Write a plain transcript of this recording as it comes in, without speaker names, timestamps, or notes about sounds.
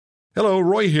Hello,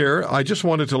 Roy here. I just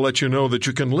wanted to let you know that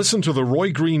you can listen to The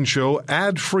Roy Green Show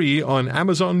ad-free on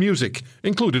Amazon Music,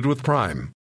 included with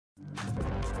Prime.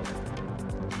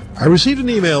 I received an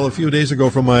email a few days ago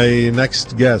from my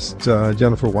next guest,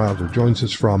 Jennifer Wilder, joins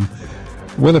us from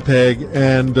Winnipeg,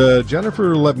 and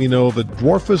Jennifer let me know that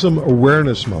Dwarfism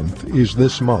Awareness Month is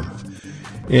this month.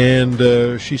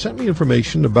 And she sent me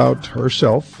information about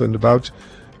herself and about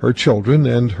her children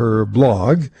and her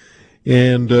blog.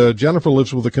 And Jennifer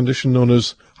lives with a condition known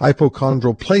as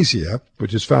hypochondroplasia,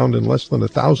 which is found in less than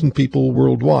 1,000 people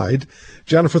worldwide.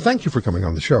 Jennifer, thank you for coming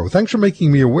on the show. Thanks for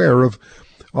making me aware of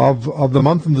the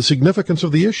month and the significance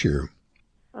of the issue.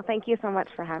 Well, thank you so much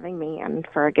for having me and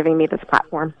for giving me this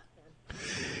platform.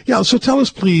 Yeah, so tell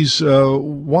us, please,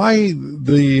 what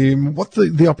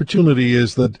the opportunity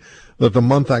is that the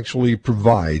month actually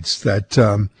provides, that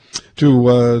to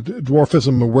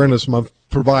Dwarfism Awareness Month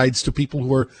provides to people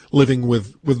who are living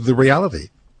with the reality.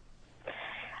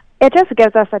 It just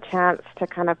gives us a chance to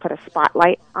kind of put a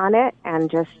spotlight on it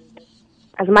and just,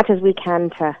 as much as we can,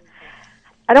 to,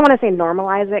 I don't want to say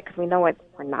normalize it, because we know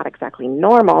we're not exactly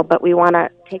normal, but we want to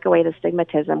take away the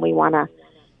stigmatism. We want to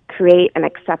create an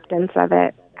acceptance of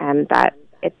it, and that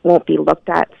it won't be looked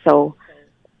at so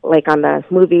like on the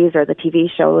movies or the TV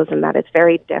shows, and that it's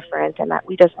very different, and that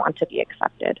we just want to be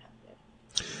accepted.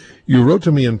 You wrote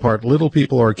to me in part, little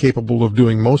people are capable of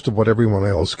doing most of what everyone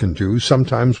else can do.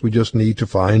 Sometimes we just need to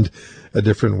find a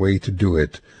different way to do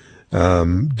it.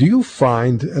 Do you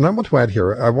find, and I want to add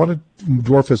here, I wanted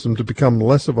dwarfism to become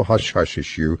less of a hush-hush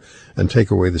issue and take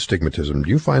away the stigmatism.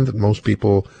 Do you find that most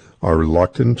people are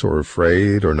reluctant or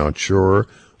afraid or not sure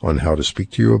on how to speak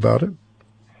to you about it?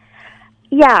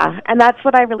 Yeah, and that's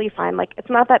what I really find. Like, it's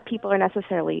not that people are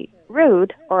necessarily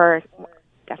rude, or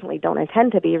definitely don't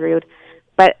intend to be rude,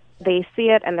 but they see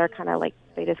it and they're kind of like,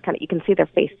 you can see their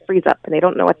face freeze up and they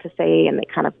don't know what to say and they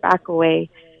kind of back away.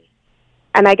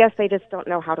 And I guess they just don't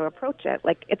know how to approach it.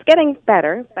 Like, it's getting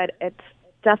better, but it's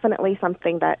definitely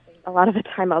something that a lot of the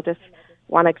time I'll just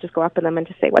want to just go up to them and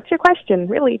just say, what's your question?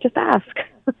 Really, just ask.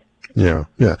 Yeah.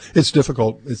 It's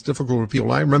difficult. It's difficult for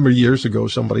people. I remember years ago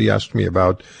somebody asked me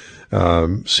about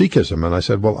Sikhism, and I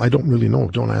said, well, I don't really know.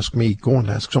 Don't ask me. Go and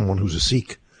ask someone who's a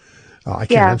Sikh. I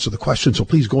can't answer the question, so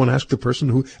please go and ask the person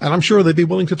who, and I'm sure they'd be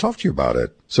willing to talk to you about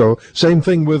it. So same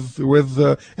thing with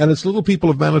and it's Little People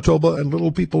of Manitoba and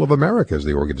Little People of America is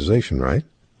the organization, right?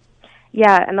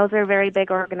 Yeah, and those are very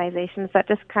big organizations that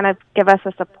just kind of give us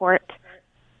a support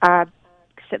so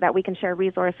that we can share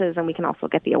resources and we can also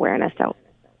get the awareness out.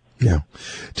 Yeah.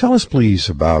 Tell us, please,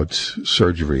 about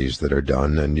surgeries that are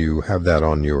done, and you have that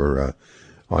on your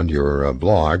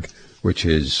blog, which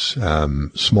is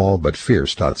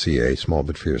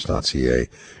smallbutfierce.ca.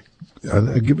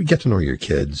 And get to know your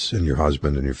kids and your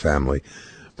husband and your family.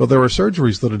 But there are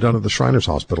surgeries that are done at the Shriners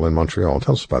Hospital in Montreal.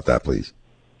 Tell us about that, please.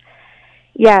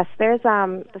 Yes, there's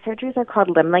the surgeries are called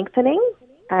limb lengthening,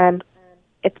 and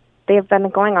they've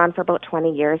been going on for about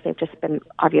 20 years. They've just been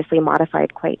obviously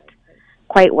modified quite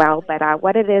well. But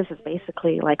what it is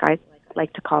basically, like I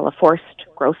like to call, a forced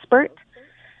growth spurt.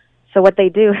 So what they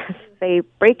do is they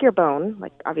break your bone,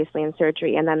 like obviously in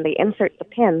surgery, and then they insert the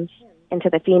pins into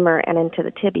the femur and into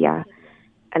the tibia.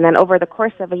 And then over the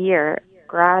course of a year,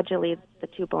 gradually the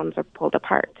two bones are pulled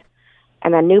apart.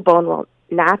 And then new bone will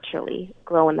naturally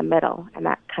grow in the middle, and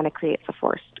that kind of creates a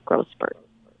forced growth spurt.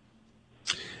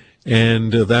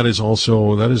 And that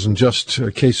isn't just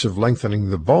a case of lengthening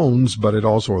the bones, but it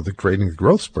also creating the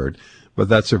growth spurt. But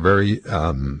that's a very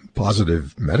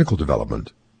positive medical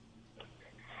development.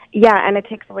 Yeah, and it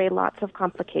takes away lots of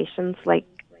complications. Like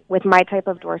with my type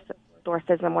of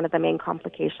dwarfism, one of the main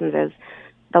complications is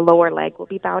the lower leg will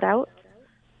be bowed out,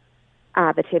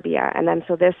 the tibia. And then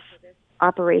so this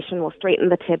operation will straighten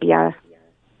the tibia,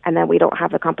 and then we don't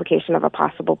have the complication of a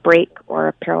possible break or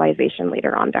a paralyzation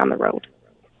later on down the road.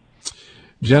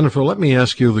 Jennifer, let me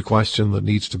ask you the question that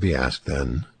needs to be asked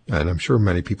then, and I'm sure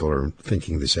many people are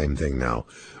thinking the same thing now.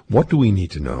 What do we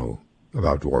need to know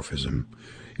about dwarfism?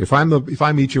 If I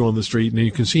meet you on the street and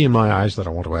you can see in my eyes that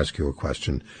I want to ask you a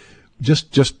question,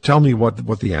 just tell me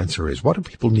what the answer is. What do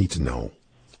people need to know?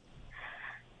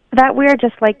 That we're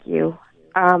just like you.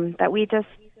 That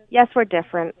yes, we're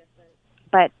different,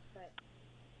 but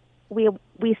we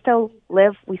still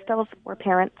live. We're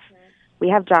parents. We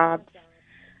have jobs.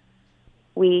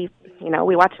 We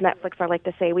watch Netflix. I like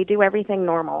to say we do everything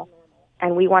normal,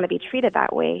 and we want to be treated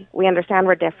that way. We understand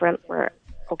we're different. We're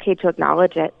okay to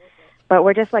acknowledge it. But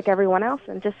we're just like everyone else,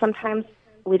 and just sometimes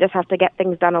we just have to get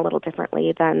things done a little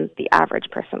differently than the average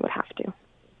person would have to.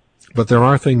 But there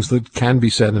are things that can be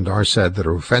said and are said that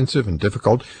are offensive and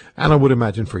difficult, and I would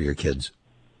imagine for your kids.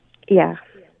 Yeah.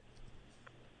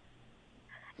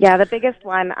 Yeah, the biggest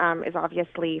one is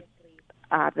obviously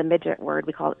the midget word.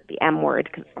 We call it the M word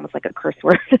because it's almost like a curse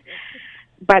word.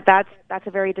 But that's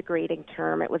a very degrading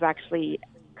term. It was actually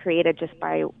created just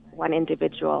by one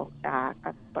individual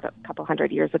about a couple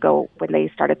hundred years ago when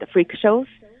they started the freak shows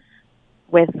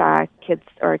with kids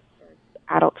or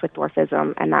adults with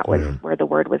dwarfism, and that was where the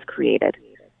word was created.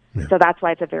 Yeah. So that's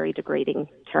why it's a very degrading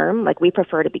term. Like, we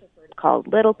prefer to be called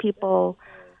little people,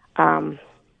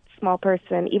 small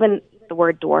person. Even the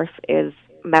word dwarf is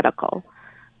medical.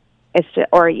 It's just,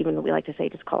 or even we like to say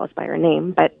just call us by our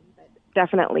name. But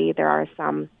definitely there are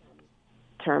some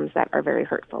terms that are very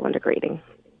hurtful and degrading.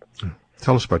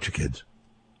 Tell us about your kids.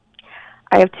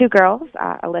 I have two girls,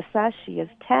 Alyssa, she is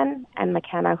 10, and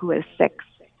McKenna, who is 6.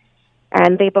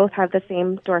 And they both have the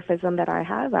same dwarfism that I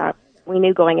have. We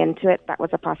knew going into it that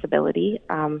was a possibility.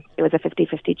 It was a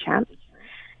 50-50 chance.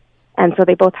 And so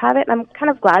they both have it, and I'm kind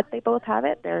of glad they both have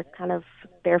it. They're kind of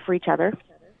there for each other.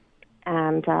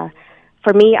 And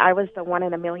for me, I was the 1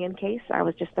 in a million case. I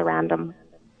was just the random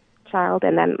child,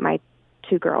 and then my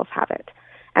two girls have it.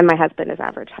 And my husband is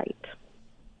average height.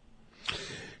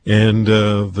 And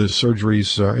the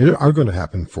surgeries are going to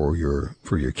happen for your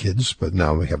kids, but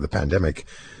now we have the pandemic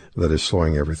that is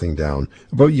slowing everything down.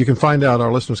 But you can find out, our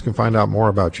listeners can find out more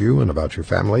about you and about your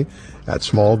family at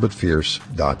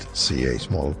smallbutfierce.ca,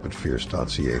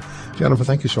 smallbutfierce.ca. Jennifer,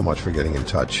 thank you so much for getting in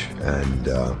touch, and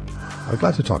I'm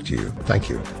glad to talk to you. Thank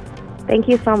you. Thank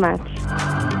you so much.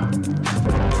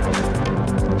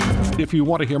 If you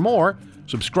want to hear more,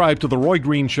 subscribe to The Roy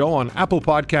Green Show on Apple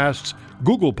Podcasts,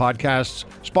 Google Podcasts,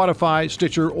 Spotify,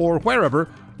 Stitcher, or wherever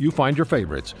you find your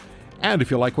favorites. And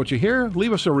if you like what you hear,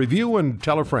 leave us a review and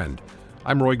tell a friend.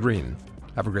 I'm Roy Green.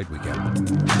 Have a great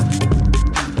weekend.